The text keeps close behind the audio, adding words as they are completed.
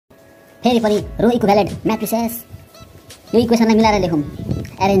फेरि पनि रो इक्विभ्यालेन्ट म्याट्रिसेस यो इक्वेसनलाई मिलाएर लेखौँ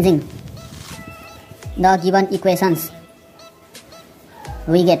arranging the given equations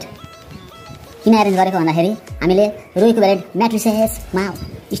we get किन एरेन्ज गरेको भन्दाखेरि हामीले रो इक्विभ्यालेन्ट म्याट्रिसेसमा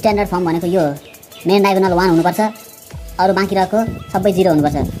स्ट्यान्डर्ड फर्म भनेको यो मेन डायगोनल 1 हुनुपर्छ अरु बाँकी रहेको सबै 0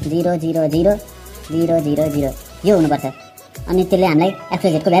 हुनुपर्छ 0 0 0 0 0 0 यो हुनुपर्छ अनि त्यसले हामीलाई x y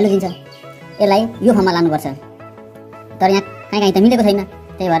z को भ्यालु दिन्छ यसलाई यो फर्ममा लानुपर्छ तर यहाँ कहीँ त मिलेको छैन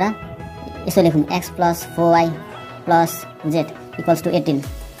त्यही भएर यसो लेखौँ x + 4y + z = 18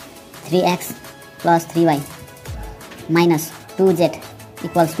 3x + 3y - 2z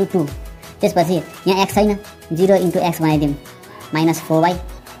 = 2 त्यसपछि यहाँ x छैन 0 * x बनाइदिउँ -4y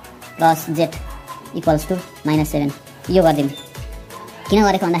 + z = -7 यो गर्दिउँ किन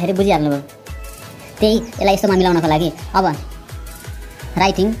गरेको भन्दाखेरि बुझिहाल्नुभयो त्यही यसलाई यस्तोमा मिलाउनको लागि अब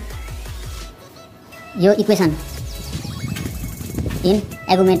राइटिङ यो इक्वेसन इन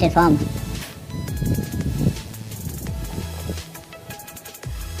एगुमेन्टेड फर्म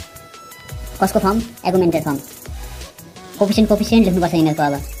कसको फर्म एगुमेन्टेड फर्म कोफिसिएन्ट लेख्नुपर्छ यिनीहरूको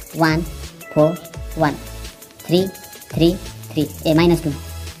अब 1 4 1 3 3 3 ए -2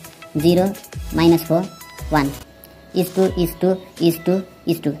 0 -4 1 is 2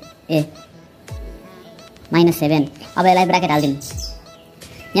 ए -7 अब यसलाई ब्राकेट हाल्दिउँ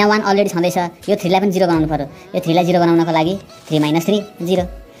यहाँ 1 अलरेडी छँदैछ यो 3 लाई पनि 0 बनाउनु पर्यो यो 3 लाई 0 बनाउनको लागि 3 - 3 0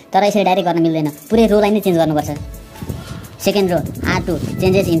 तर यसरी डाइरेक्ट गर्न मिल्दैन पुरै रोलाई नै चेन्ज गर्नुपर्छ सेकेन्ड रो r2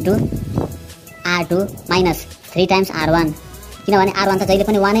 changes into r2 minus 3 times r1 किनभने r1 त जहिले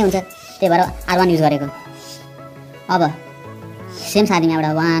पनि 1 नै हुन्छ त्यही भएर r1 युज गरेको अब सेम सार्दिउँ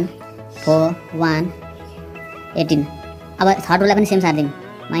यहाँबाट 1 4 1 18 अब थर्ड रोलाई पनि सेम सार्दिउँ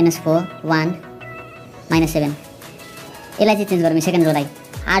 -4 1 -7 यसलाई चाहिँ चेन्ज गरौँ सेकेन्ड रोलाई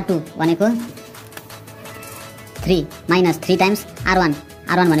r2 भनेको 3 - 3 टाइम्स r1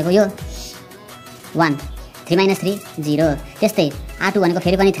 भनेको यो 1 3 - 3 0 त्यस्तै r2 भनेको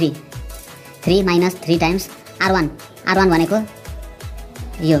फेरि पनि 3 3 - 3 टाइम्स r1 भनेको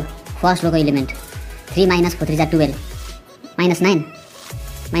यो फर्स्ट रोको एलिमेन्ट 3 - 4 3 = 12 -9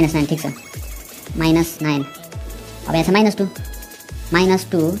 ठिक छ -9 अब यहाँ छ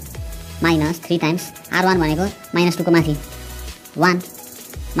 -2 -3 टाइम्स r1 भनेको -2 को माथि 1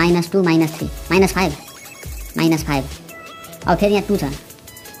 -2 -3 -5 अब फेरि यहाँ 2 छ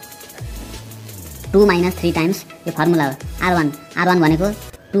 2 - 3 टाइम्स यो फर्मुला हो r1 भनेको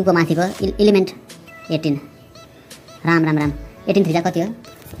 2 को माथिको एलिमेन्ट 18 राम 18 3 कति हो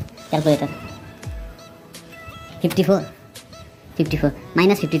क्याल्कुलेटर 54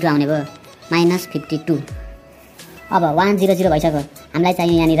 -52 आउने भयो -52 अब 1 0 0 भइसक्यो हामीलाई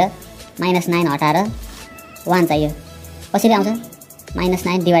चाहियो यहाँनिर -9 हटाएर 1 चाहियो कसरी आउँछ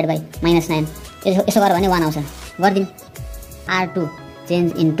 -9 डिभाइड बाइ -9 यसो गर्यो भने 1 आउँछ गर्दिउँ r2 change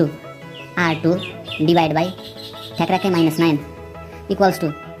into r2 divide by ठ्याक्राकै -9 equals to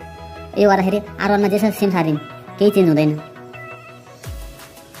यो गर्दाखेरि r1 मा जे छ सेम सार्दिउँ केही चेन्ज हुँदैन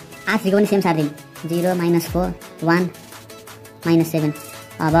r3 को पनि सेम सार्दिउँ 0 -4 1 -7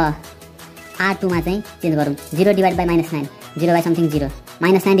 अब r2 मा चाहिँ चेन्ज गरौँ 0 divide by -9 0 by something 0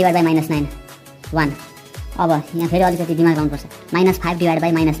 -9 divide by -9 1 अब यहाँ फेरि अलिकति दिमाग लाउनुपर्छ -5 divide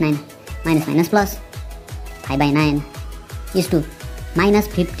by -9 minus plus 5/9 is to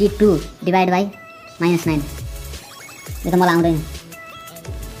 -52 divide by -9 यो त मलाई आउँदैन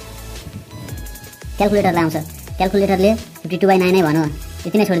क्याल्कुलेटरले आउँछ क्याल्कुलेटरले 52/9 नै भनौँ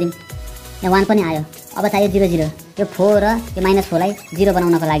यति नै छोडिदिउँ यहाँ 1 पनि आयो अब चाहियो 0 0 यो 4 र यो -4 लाई 0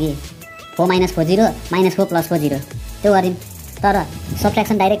 बनाउनको लागि 4 - 4 0 -4 + 4 0 त्यो गरिदिउँ तर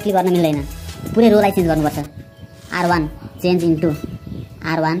सब्ट्र्याक्सन डाइरेक्टली गर्न मिल्दैन पुरै रोलाई चेन्ज गर्नुपर्छ r1 change into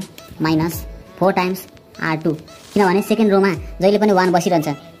r1 -4 times r2 किनभने सेकेन्ड रोमा जहिले पनि 1 बसिरहन्छ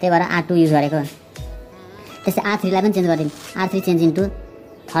त्यही भएर r2 युज गरेको त्यस्तै r3 लाई पनि चेन्ज गरिदिउँ r3 change into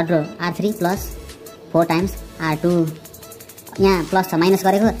third row r3 + 4 times r2 यहाँ प्लस छ माइनस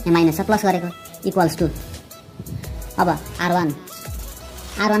गरेको यहाँ माइनस छ प्लस गरेको इक्वल्स टु अब r1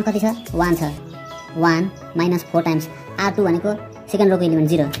 कति छ 1 छ 1 - 4 टाइम्स r2 भनेको सेकेन्ड रोको एलिमेन्ट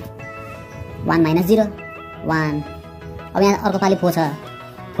 0 1 - 0 1 अब यहाँ अर्को पालि 4 छ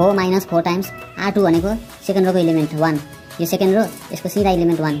 4 - 4 टाइम्स r2 भनेको सेकेन्ड रोको एलिमेन्ट 1 यो सेकेन्ड रो यसको सिधा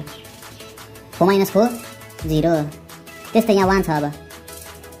एलिमेन्ट 1 4 - 4 0 त्यस्तै यहाँ 1 छ अब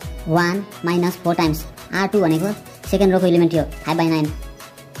 1 - 4 टाइम्स r2 भनेको सेकेन्ड रोको एलिमेन्ट यो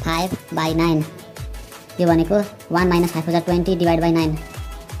 5/9 यो भनेको 1 - 5 = 20 डिभाइड बाइ 9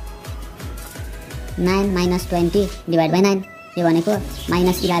 9 - 20 डिभाइड बाइ 9 यो भनेको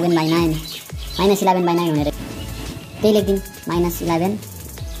 -11/9 -11/9 हुने रहेछ त्यही लेख्दिउँ -11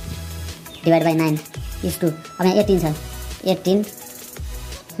 डिभाइड बाइ 9 इज टु अब यहाँ 18 छ 18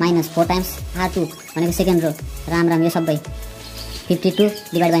 माइनस 4 टाइम्स R2 भनेको सेकेन्ड रो। राम यो सबै 52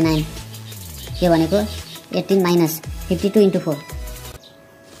 डिभाइड बाई 9 के भनेको 18 माइनस 52 इन्टु 4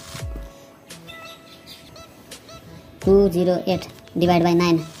 208 डिभाइड बाई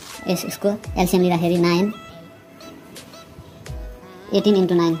 9 यसको एलसिएम लिँदाखेरि 9 18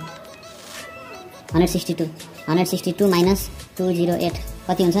 इन्टु 9 162 माइनस 208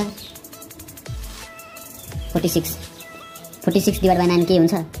 कति हुन्छ 46 डिभाइड बाई 9 के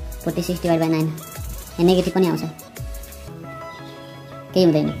हुन्छ 46 डिभाइड बाई 9 यहाँ नेगेटिभ पनि आउँछ केही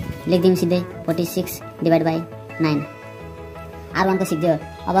हुँदैन लेखिदिउँ सिधै 46 डिभाइड बाई 9 R1 को सिक्दियो।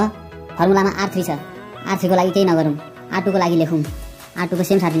 अब फर्मुलामा R3 छ R3 को लागि केही नगरौँ R2 को लागि लेखौँ R2 को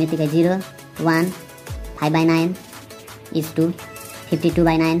सेम साथी यतिकै 0 1 5 बाई 9 इज टु 52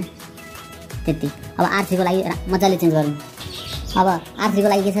 बाई 9 त्यति। अब R3 को लागि मजाले चेन्ज गरौँ। अब R3 को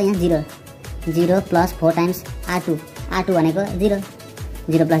लागि के छ यहाँ 0 प्लस 4 टाइम्स R2 भनेको 0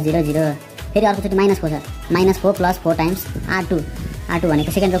 प्लस 0 फेरि अर्कोचोटि -4 छ -4 प्लस 4 टाइम्स R2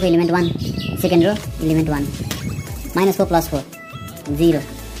 भनेको सेकेन्ड रोको एलिमेन्ट 1 सेकेन्ड रो एलिमेन्ट 1 -4 प्लस 4 0।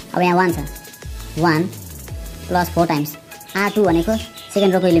 अब यहाँ 1 छ 1 प्लस 4 टाइम्स R2 भनेको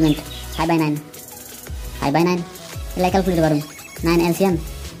सेकेन्ड रोको एलिमेन्ट 5 बाई 9 यसलाई क्यालकुलेट गरौँ 9 एलसिएम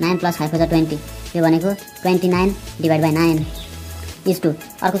 9 प्लस 5 हुन्छ 20 यो भनेको 29 डिभाइड बाई 9 इज टु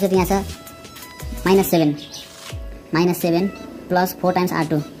अर्कोचोटि यहाँ छ -7 प्लस 4 टाइम्स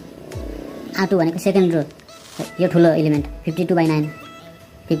R2 भनेको सेकेन्ड रो यो ठुलो element 52 by 9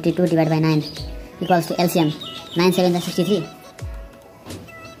 52 divide by 9 equals to LCM 9 7 63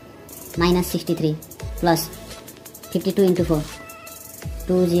 minus 63 plus 52 into 4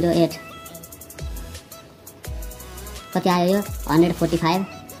 208 कति आयो यो 145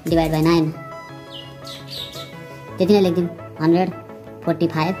 डिभाइड बाई 9 त्यति नै लेखिदिउँ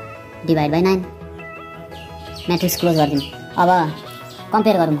 145 डिभाइड बाई 9 म्याट्रिक्स क्लोज गरिदिउँ। अब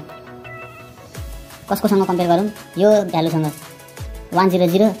कम्पेयर गरौँ कसकोसँग कम्पेयर गरौँ यो भ्यालुसँग 1 0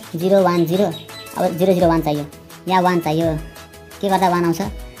 0 0 1 0 अब 0 0 1 चाहियो यहाँ 1 चाहियो के गर्दा 1 आउँछ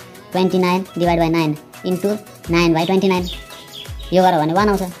 29 डिभाइड बाई 9 इन्टु 9 बाई 29 यो गर भने 1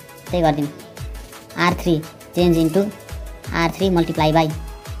 आउँछ त्यही गरिदिउँ। R3 change into R3 multiply by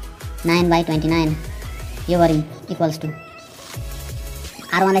 9 by 29 यो गऱ्यौँ इक्वल्स टु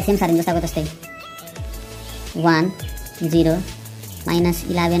R1 लाई सेम सारिन् जस्ताको त्यस्तै 1 0 minus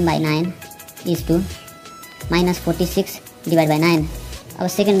 11 by 9 is to minus 46 divide by 9 अब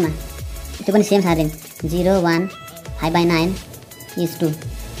सेकेन्डमा त्यो पनि same सारिन् 0 1 5 by 9 is to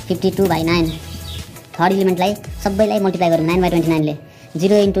 52 by 9 third इलिमेन्टलाई सबैलाई मल्टिप्लाई गरौँ 9 बाई 29 ले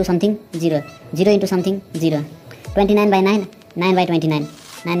 0 into something 0 into something 0 29 by 9 9 by 29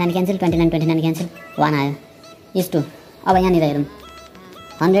 9 cancel 29 cancel 1 आयो इज टु अब यहाँनिर हेरौँ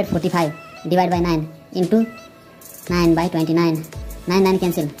 145 divide by 9 into 9 by 29 9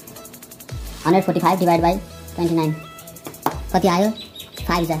 cancel 145 divide by 29 कति आयो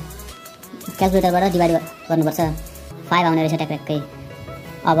 5 जा क्यालकुलेटरबाट डिभाइड गर्नुपर्छ 5 आउने रहेछ ट्याक्कै।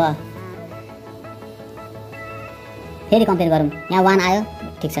 अब फेरि कम्पेयर गरौँ यहाँ 1 आयो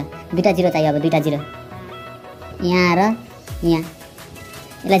ठिक छ दुईटा 0 चाहियो अब दुईटा 0 यहाँ र यहाँ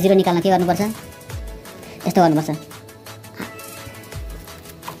यसलाई 0 निकाल्न के गर्नुपर्छ यस्तो गर्नुपर्छ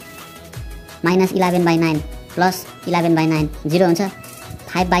 -11 बाई 9 प्लस 11 बाई 9 0 हुन्छ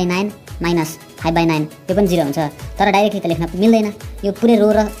 5 बाई 9 माइनस 5 बाई 9 त्यो पनि 0 हुन्छ तर डाइरेक्टली त लेख्न मिल्दैन यो पुरै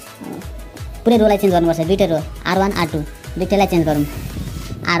रोलाई चेन्ज गर्नुपर्छ दुईटै रो R1 R2 दुईटैलाई चेन्ज गरौँ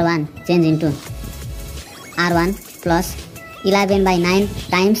R1 change into R1 plus 11 by 9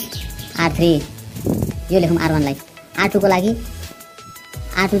 times R3 यो लेखौँ R1 लाई R2 को लागि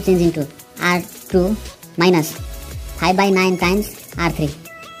R2 change into R2 minus 5 by 9 times R3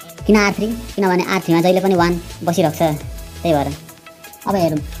 किन R3 किनभने R3 मा जहिले पनि 1 बसिरहेको छ त्यही भएर। अब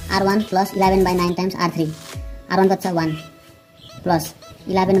हेरौँ R1 plus 11 by 9 times R3 R1 कति छ 1 प्लस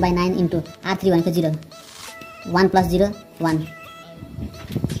 11 बाई 9 इन्टु R3 भनेको 0 1 प्लस 0 1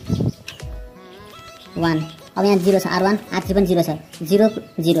 अब यहाँ 0 छ R1 R3 पनि 0 छ 0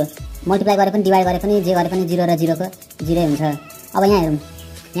 0 मल्टिप्लाई गरे पनि डिभाइड गरे पनि जे गरे पनि 0 र 0 को 0 हुन्छ। अब यहाँ हेरौँ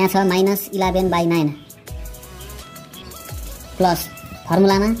यहाँ छ -11 by 9 plus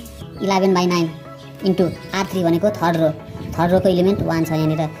फर्मुलामा 11 by 9 into R3 भनेको थर्ड रोको एलिमेन्ट 1 छ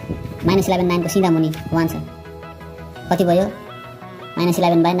यहाँनिर -11 9 को सिधा मुनि 1 छ कति भयो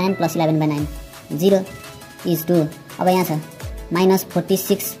 -11 by 9 plus 11 by 9 0 is to अब यहाँ छ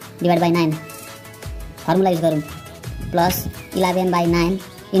 -46 डिभाइड बाई 9 फर्मुला युज गरौँ प्लस 11 बाई 9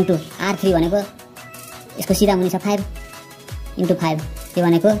 इन्टु R3 भनेको यसको सिधा मुनि छ 5 इन्टु 5 त्यो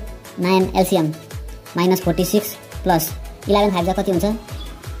भनेको 9 एलसिएम -46 प्लस 11 5 कति हुन्छ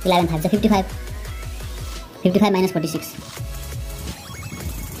 11 5 55 55 -46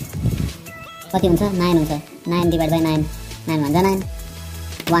 कति हुन्छ 9 हुन्छ 9 डिभाइड बाइ 9 9 भन्छ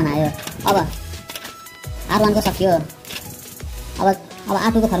 9 1 आयो अब R1 को सकियो अब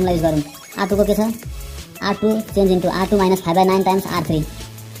R2 को फर्मुला युज गरौँ R2 को के छ R2 change into R2 minus 5 by 9 times R3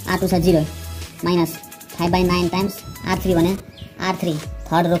 R2 छ 0 माइनस 5 बाइ 9 टाइम्स R3 भने R3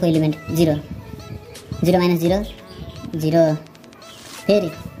 थर्ड रोको एलिमेन्ट 0 0 माइनस 0 0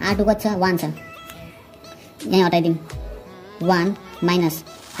 फेरि R2 कति छ 1 छ यहाँ हटाइदिउँ 1 माइनस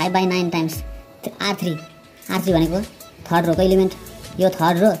 5 बाइ 9 टाइम्स R3 भनेको थर्ड रोको एलिमेन्ट यो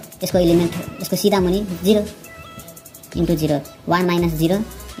थर्ड रो यसको एलिमेन्ट यसको सिधा मुनि 0 इन्टु 0 1 माइनस 0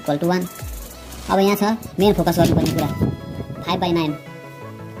 इक्वल टु 1 अब यहाँ छ मेन फोकस गर्नुपर्ने कुरा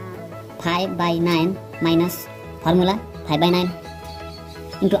 5 by 9 minus formula 5 by 9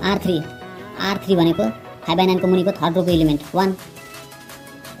 into R3 भनेको 5 बाइ 9 को मुनिको थर्ड रोको element 1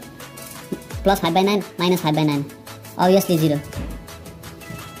 plus 5 by 9 minus 5 by 9 अब यसले 0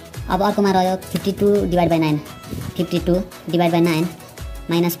 अब अर्कोमा रह्यो 52 divide by 9 52 divide by 9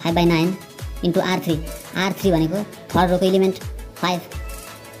 minus 5 by 9 into R3 भनेको थर्ड रोको एलिमेन्ट 5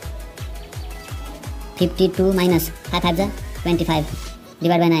 52 माइनस 5 5 जा 25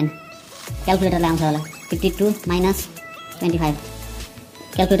 डिभाइड बाइ 9 क्यालकुलेटरले आउँछ होला 52 माइनस 25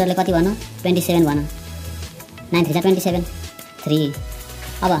 क्यालकुलेटरले कति भन्नु 27 भन्नु 9 3 जा 27 3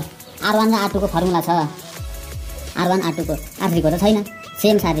 अब R1 र R2 को फर्मुला छ R1 R2 को R3 को त छैन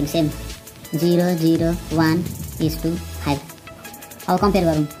सेम सारिदिउँ सेम 0 0 1 is to 5 अब कम्पेयर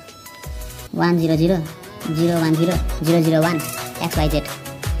गरौँ 1 0 0 0 1 0 0 0 1 x y z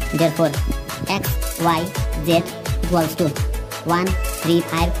therefore x y z equals to 1 3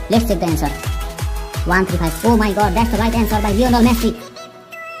 5 let's check the answer 1 3 5 oh my god that's the right answer by Lionel Messi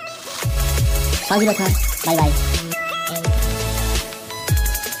सजिलो छ bye bye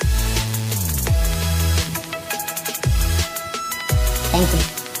thank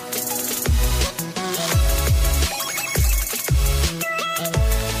you